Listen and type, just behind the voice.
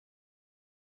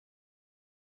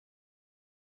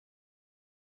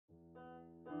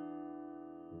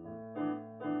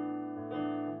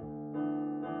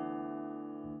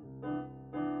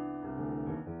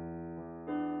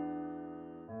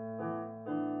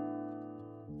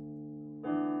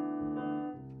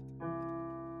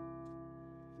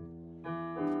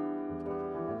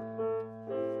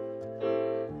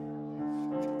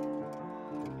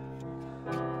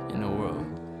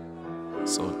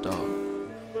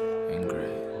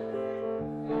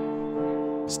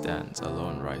stands a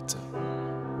lone writer.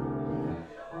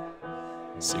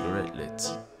 Cigarette lit,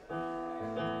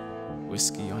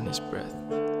 whiskey on his breath,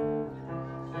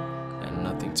 and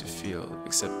nothing to feel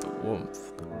except the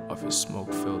warmth of his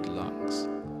smoke-filled lungs,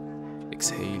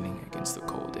 exhaling against the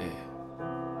cold air.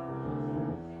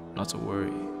 Not a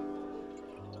worry,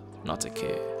 not a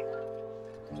care,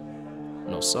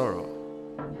 no sorrow,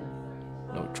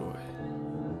 no joy.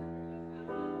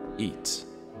 Eat,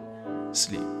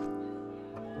 sleep,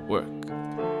 work,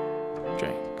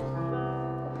 drink,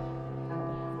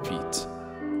 repeat.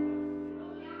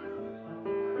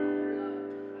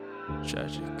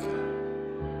 Tragic.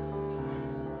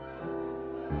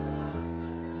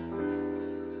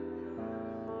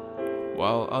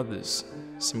 While others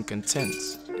seem content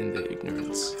in their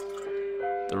ignorance,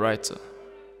 the writer,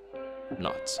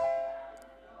 not.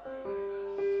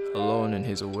 Alone in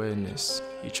his awareness,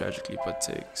 he tragically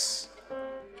partakes,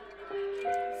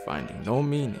 finding no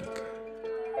meaning,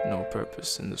 no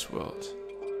purpose in this world.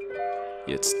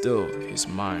 Yet still his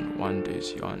mind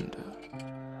wanders yonder,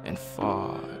 and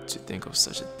far to think of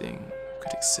such a thing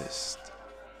could exist,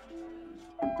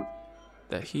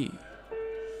 that he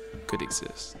could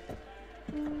exist.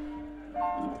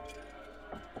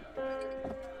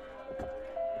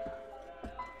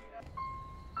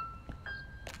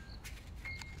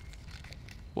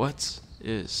 What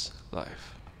is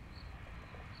life?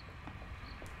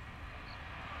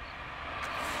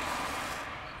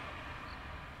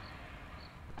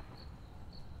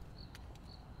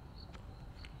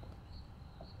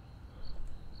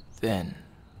 Then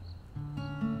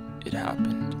it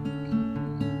happened.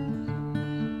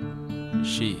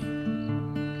 She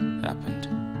happened.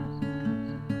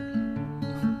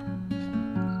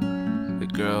 The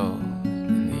girl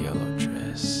in the yellow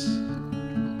dress.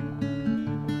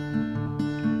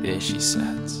 There she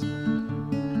sat,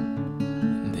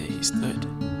 and there he stood.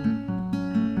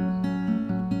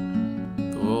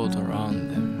 The world around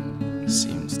them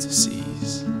seemed to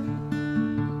cease,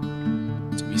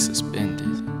 to be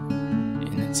suspended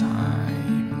in a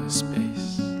timeless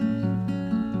space.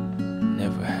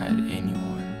 Never had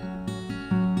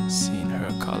anyone seen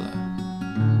her color,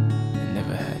 and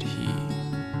never had he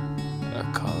a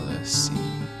color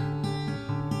seen.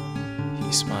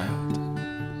 He smiled.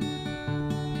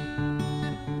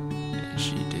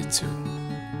 She did too.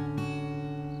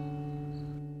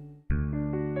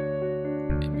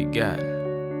 It began.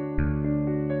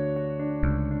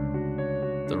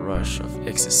 The rush of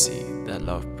ecstasy that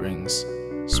love brings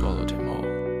swallowed him whole.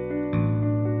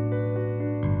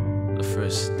 The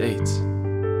first date.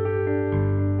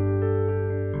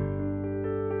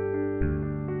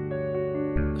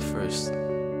 The first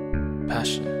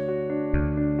passion.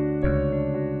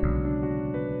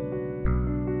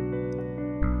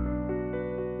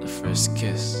 First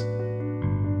kiss.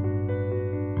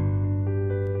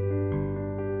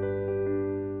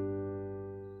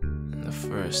 And the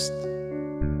first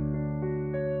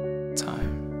time.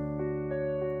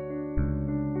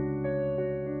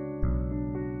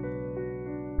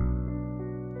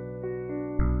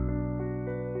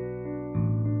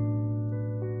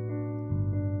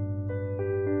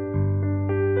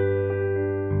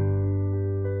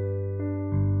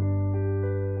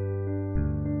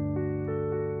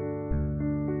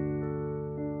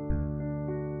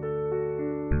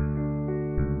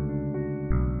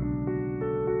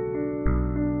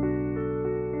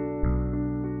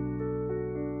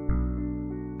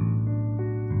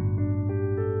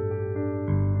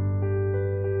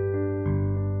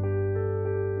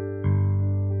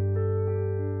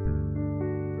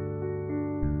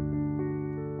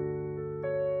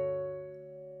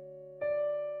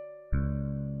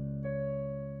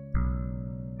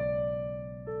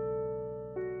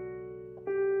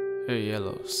 Her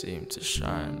yellow seemed to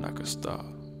shine like a star,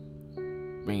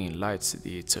 bringing light to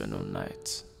the eternal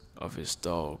night of his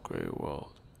dull grey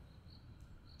world.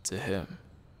 To him,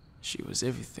 she was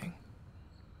everything.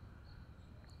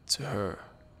 To her,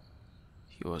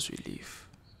 he was relief.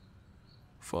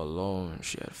 For alone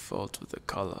she had felt with a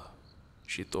color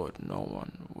she thought no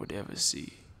one would ever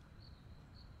see.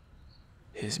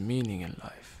 His meaning in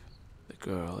life, the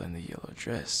girl in the yellow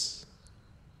dress.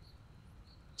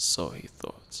 So he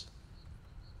thought.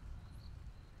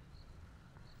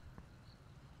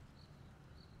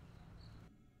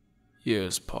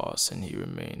 Years passed and he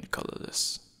remained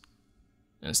colorless,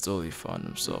 and still he found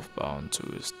himself bound to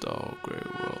his dull grey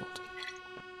world.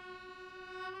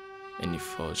 And he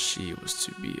felt she was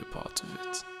to be a part of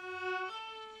it,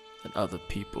 that other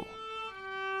people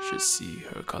should see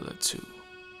her color too.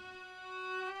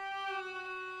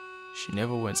 She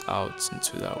never went out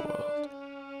into that world.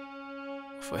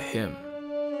 For him,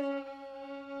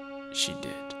 she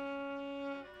did,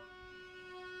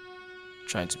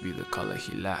 trying to be the color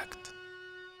he lacked,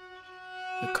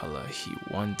 the color he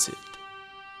wanted.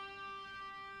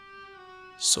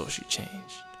 So she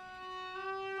changed.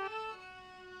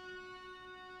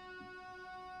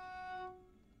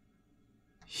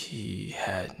 He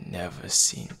had never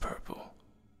seen purple,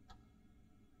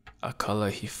 a color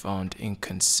he found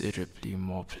inconsiderably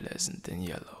more pleasant than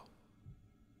yellow.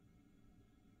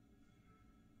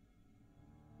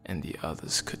 And the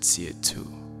others could see it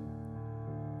too.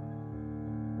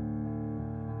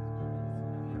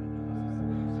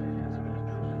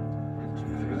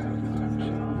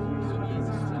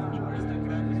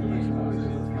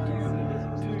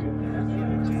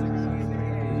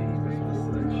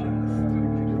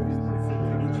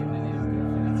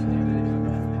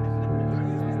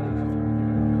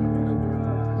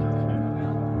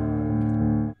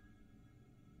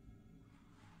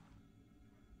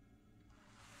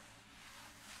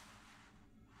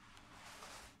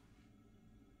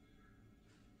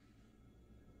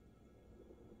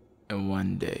 And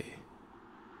one day,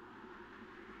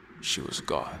 she was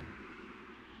gone.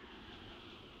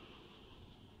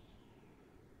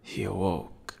 He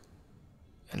awoke,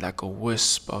 and like a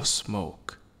wisp of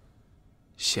smoke,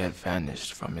 she had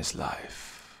vanished from his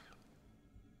life.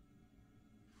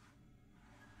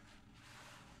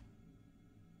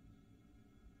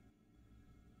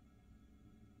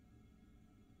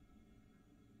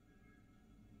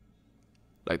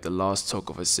 Like the last toke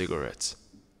of a cigarette,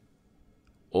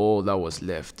 all that was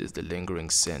left is the lingering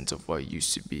scent of what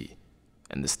used to be,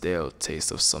 and the stale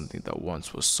taste of something that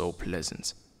once was so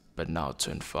pleasant, but now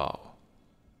turned foul.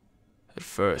 At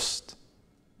first,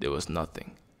 there was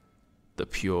nothing, the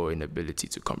pure inability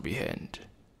to comprehend.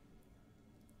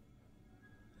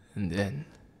 And then,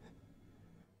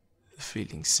 the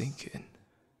feelings sink in,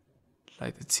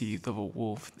 like the teeth of a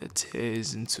wolf that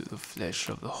tears into the flesh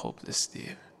of the hopeless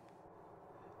deer.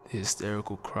 The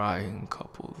hysterical crying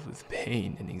coupled with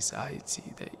pain and anxiety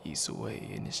that eats away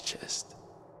in his chest.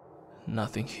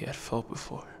 Nothing he had felt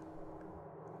before,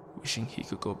 wishing he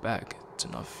could go back to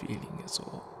not feeling at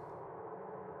all.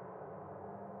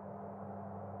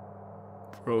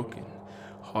 Broken,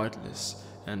 heartless,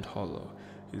 and hollow,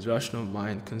 his rational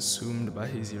mind consumed by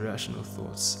his irrational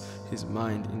thoughts, his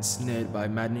mind ensnared by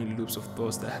maddening loops of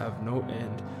thoughts that have no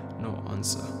end, no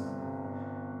answer.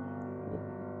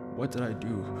 What did I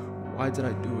do? Why did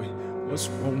I do it? What's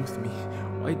wrong with me?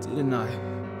 Why didn't I?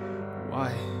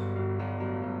 Why?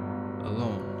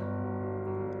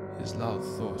 Alone, his loud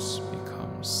thoughts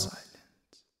become silent.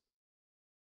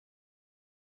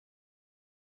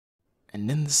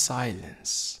 And in the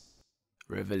silence,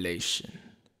 revelation.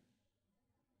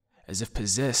 As if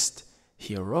possessed,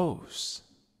 he arose.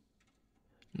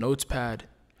 Notepad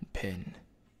and pen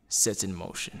set in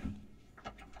motion.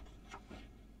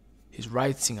 His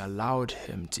writing allowed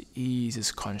him to ease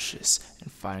his conscience and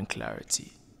find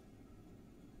clarity.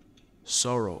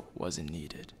 Sorrow wasn't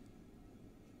needed.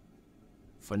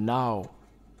 For now,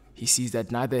 he sees that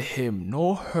neither him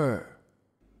nor her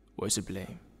were to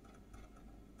blame.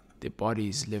 Their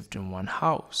bodies lived in one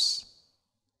house,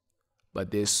 but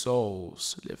their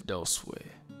souls lived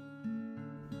elsewhere.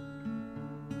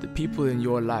 The people in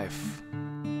your life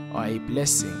are a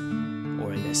blessing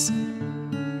or a lesson.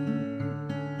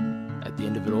 At the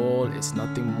end of it all, it's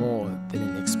nothing more than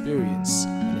an experience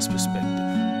and its perspective.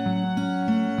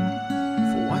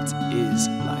 For what is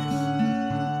life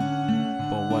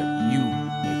but what you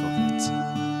make of it?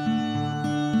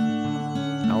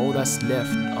 Now all that's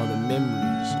left are the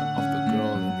memories of the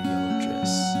girl in the yellow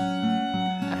dress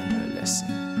and her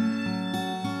lesson.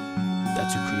 That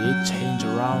to create change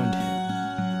around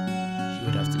him, he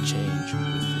would have to change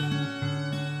within.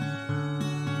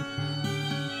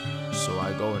 So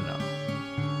I go now,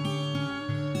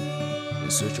 in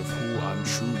search of who I'm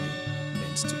truly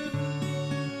meant to be,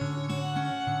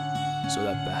 so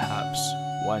that perhaps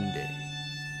one day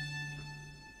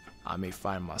I may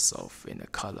find myself in a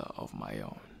color of my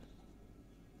own.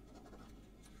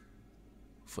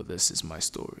 For this is my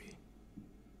story.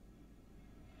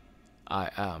 I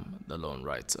am the lone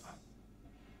writer,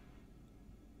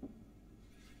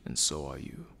 and so are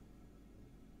you.